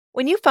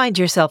When you find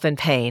yourself in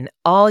pain,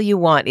 all you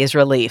want is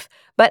relief.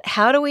 But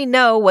how do we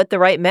know what the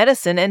right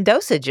medicine and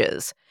dosage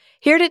is?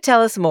 Here to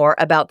tell us more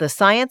about the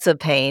science of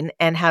pain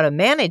and how to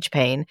manage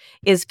pain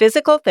is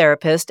physical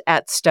therapist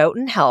at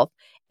Stoughton Health,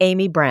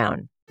 Amy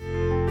Brown.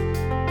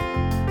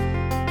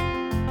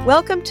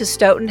 Welcome to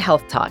Stoughton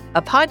Health Talk,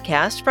 a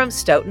podcast from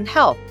Stoughton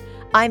Health.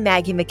 I'm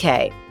Maggie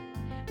McKay.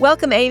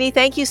 Welcome, Amy.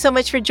 Thank you so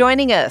much for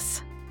joining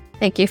us.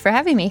 Thank you for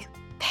having me.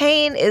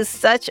 Pain is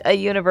such a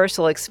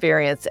universal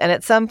experience, and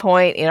at some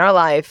point in our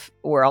life,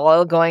 we're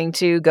all going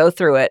to go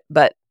through it,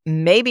 but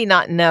maybe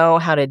not know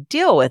how to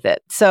deal with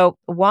it. So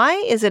why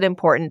is it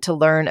important to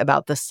learn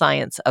about the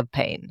science of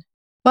pain?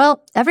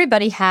 Well,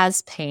 everybody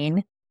has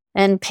pain,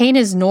 and pain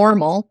is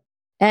normal,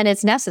 and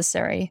it's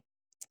necessary.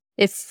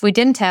 If we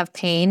didn't have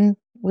pain,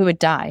 we would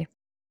die.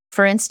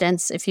 For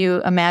instance, if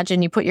you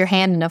imagine you put your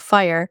hand in a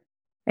fire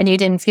and you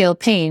didn't feel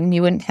pain,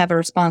 you wouldn't have a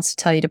response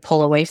to tell you to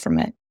pull away from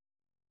it.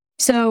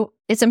 So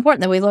it's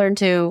important that we learn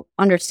to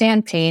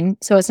understand pain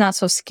so it's not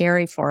so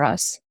scary for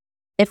us.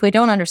 If we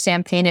don't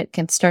understand pain, it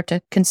can start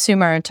to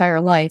consume our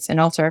entire life and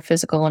alter our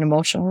physical and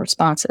emotional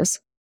responses.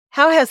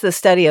 How has the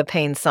study of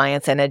pain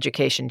science and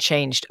education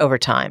changed over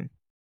time?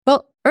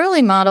 Well,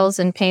 early models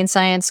in pain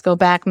science go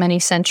back many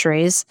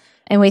centuries,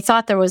 and we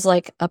thought there was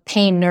like a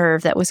pain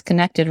nerve that was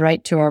connected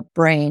right to our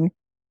brain.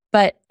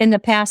 But in the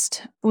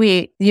past,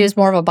 we used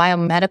more of a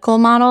biomedical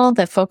model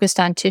that focused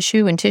on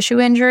tissue and tissue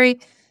injury.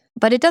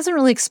 But it doesn't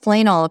really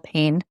explain all of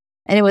pain,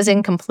 and it was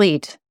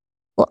incomplete.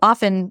 Well,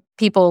 often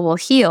people will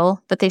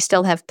heal, but they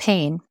still have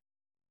pain.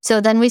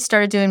 So then we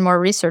started doing more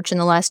research in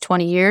the last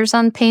 20 years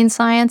on pain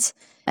science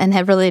and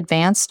have really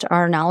advanced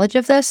our knowledge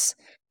of this.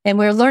 And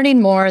we're learning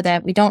more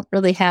that we don't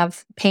really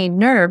have pain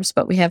nerves,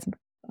 but we have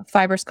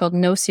fibers called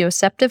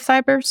nociceptive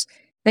fibers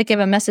that give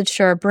a message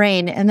to our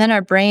brain, and then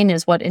our brain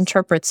is what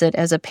interprets it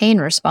as a pain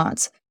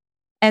response.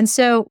 And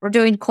so we're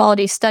doing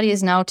quality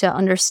studies now to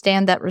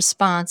understand that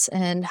response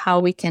and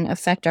how we can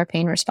affect our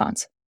pain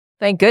response.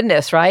 Thank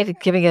goodness, right?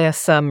 Giving us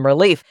some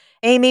relief.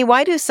 Amy,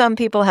 why do some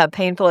people have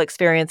painful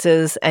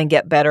experiences and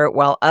get better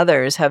while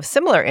others have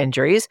similar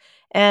injuries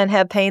and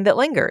have pain that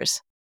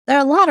lingers? There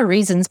are a lot of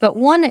reasons, but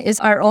one is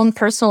our own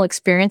personal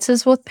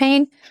experiences with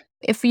pain.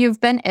 If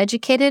you've been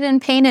educated in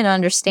pain and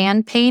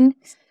understand pain,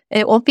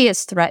 it won't be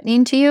as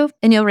threatening to you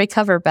and you'll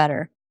recover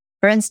better.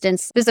 For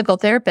instance, physical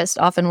therapists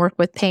often work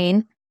with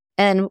pain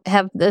and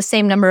have the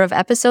same number of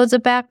episodes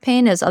of back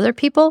pain as other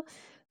people.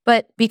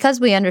 But because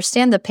we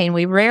understand the pain,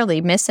 we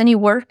rarely miss any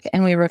work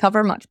and we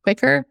recover much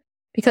quicker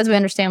because we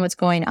understand what's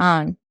going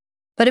on.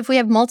 But if we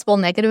have multiple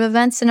negative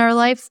events in our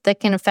life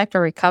that can affect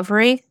our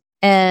recovery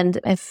and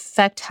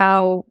affect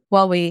how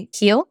well we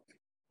heal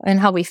and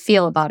how we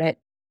feel about it.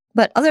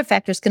 But other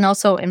factors can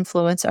also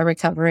influence our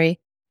recovery.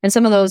 And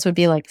some of those would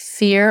be like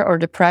fear or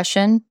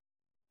depression,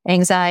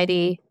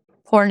 anxiety,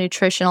 poor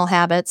nutritional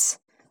habits,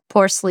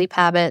 poor sleep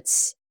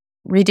habits,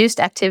 reduced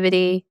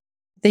activity,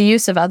 the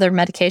use of other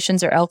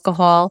medications or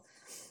alcohol.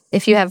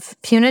 If you have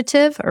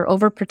punitive or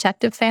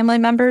overprotective family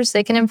members,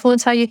 they can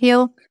influence how you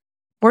heal.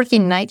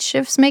 Working night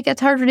shifts make it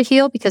harder to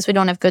heal because we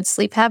don't have good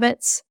sleep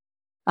habits.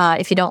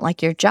 If you don't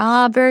like your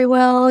job very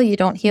well, you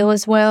don't heal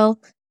as well.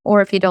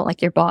 Or if you don't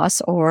like your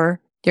boss or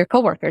your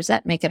coworkers,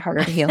 that make it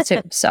harder to heal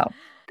too. So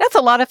that's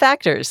a lot of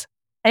factors.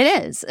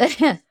 It is.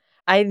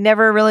 I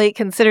never really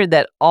considered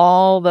that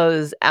all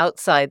those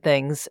outside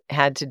things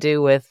had to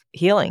do with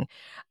healing.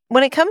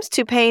 When it comes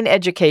to pain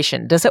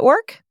education, does it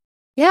work?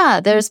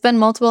 Yeah, there's been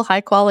multiple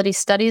high-quality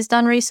studies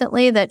done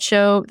recently that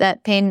show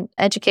that pain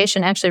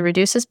education actually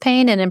reduces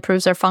pain and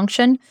improves our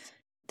function.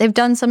 They've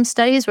done some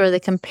studies where they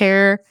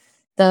compare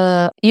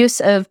the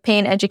use of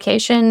pain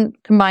education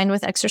combined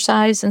with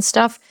exercise and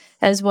stuff,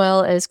 as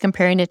well as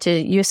comparing it to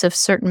use of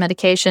certain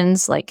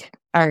medications like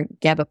our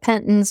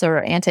gabapentins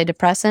or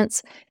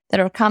antidepressants that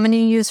are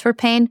commonly used for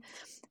pain.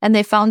 And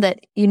they found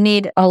that you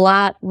need a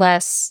lot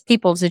less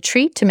people to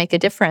treat to make a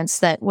difference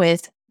that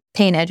with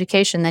pain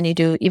education than you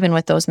do even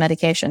with those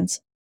medications.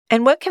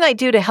 And what can I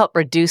do to help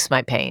reduce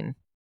my pain?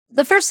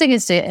 The first thing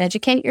is to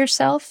educate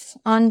yourself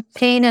on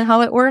pain and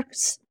how it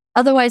works.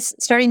 Otherwise,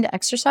 starting to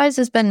exercise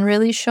has been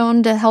really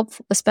shown to help,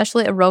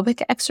 especially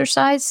aerobic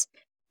exercise.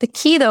 The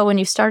key, though, when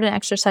you start an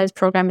exercise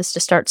program is to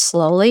start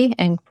slowly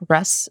and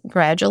progress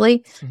gradually.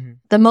 Mm-hmm.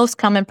 The most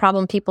common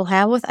problem people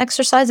have with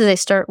exercise is they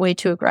start way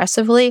too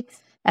aggressively,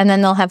 and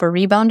then they'll have a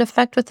rebound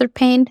effect with their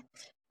pain.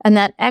 And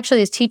that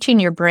actually is teaching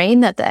your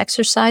brain that the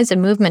exercise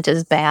and movement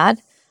is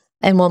bad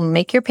and will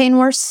make your pain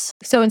worse.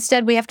 So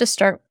instead, we have to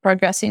start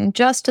progressing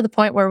just to the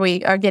point where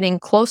we are getting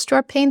close to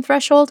our pain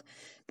threshold,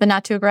 but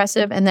not too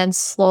aggressive, and then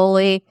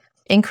slowly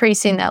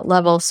increasing that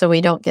level so we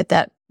don't get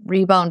that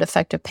rebound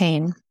effect of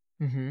pain.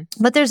 Mm-hmm.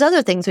 But there's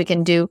other things we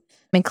can do,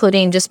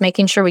 including just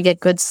making sure we get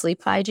good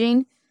sleep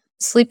hygiene.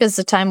 Sleep is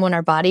the time when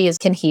our body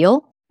can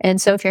heal. And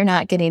so if you're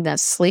not getting that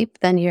sleep,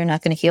 then you're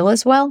not going to heal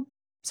as well.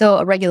 So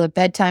a regular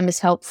bedtime is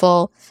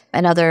helpful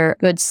and other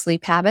good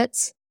sleep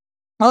habits.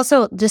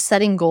 Also, just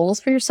setting goals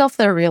for yourself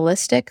that are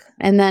realistic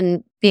and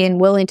then being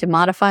willing to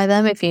modify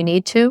them if you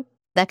need to,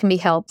 that can be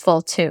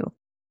helpful too.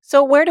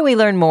 So where do we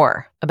learn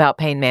more about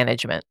pain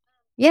management?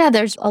 Yeah,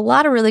 there's a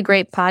lot of really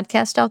great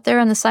podcasts out there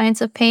on the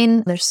science of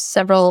pain. There's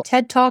several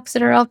TED Talks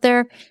that are out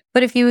there.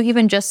 But if you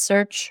even just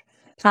search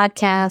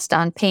podcast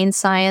on pain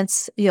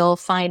science, you'll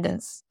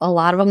find a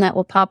lot of them that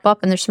will pop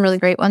up, and there's some really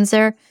great ones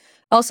there.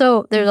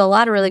 Also, there's a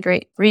lot of really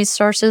great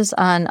resources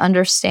on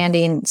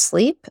understanding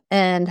sleep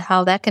and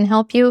how that can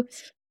help you.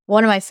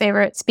 One of my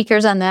favorite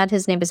speakers on that,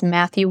 his name is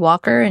Matthew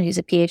Walker, and he's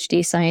a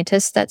PhD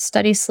scientist that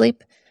studies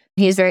sleep.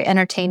 He's very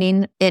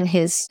entertaining in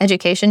his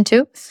education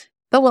too.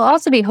 But we'll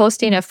also be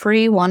hosting a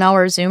free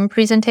 1-hour Zoom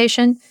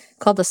presentation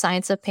called The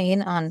Science of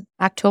Pain on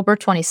October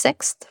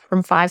 26th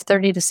from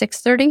 5:30 to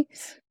 6:30.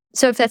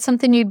 So if that's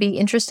something you'd be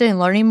interested in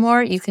learning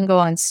more, you can go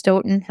on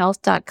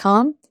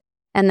stoughtonhealth.com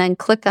and then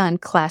click on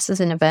classes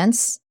and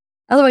events.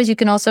 Otherwise, you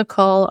can also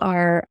call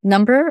our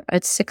number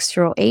at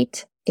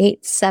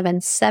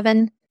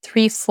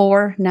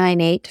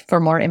 608-877-3498 for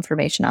more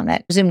information on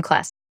that Zoom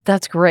class.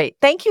 That's great.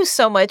 Thank you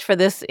so much for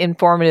this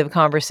informative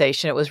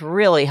conversation. It was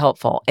really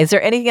helpful. Is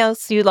there anything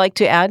else you'd like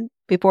to add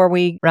before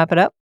we wrap it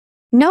up?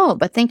 No,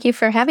 but thank you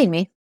for having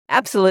me.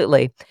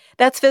 Absolutely.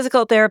 That's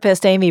physical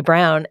therapist Amy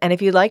Brown. And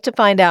if you'd like to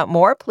find out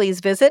more,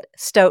 please visit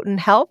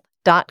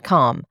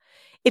stoughtonhealth.com.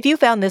 If you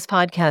found this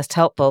podcast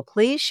helpful,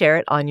 please share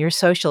it on your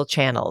social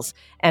channels.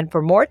 And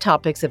for more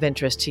topics of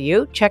interest to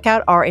you, check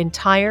out our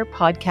entire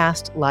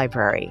podcast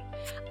library.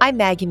 I'm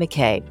Maggie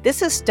McKay.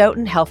 This is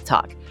Stoughton Health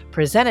Talk,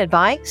 presented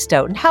by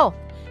Stoughton Health.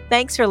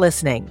 Thanks for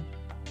listening.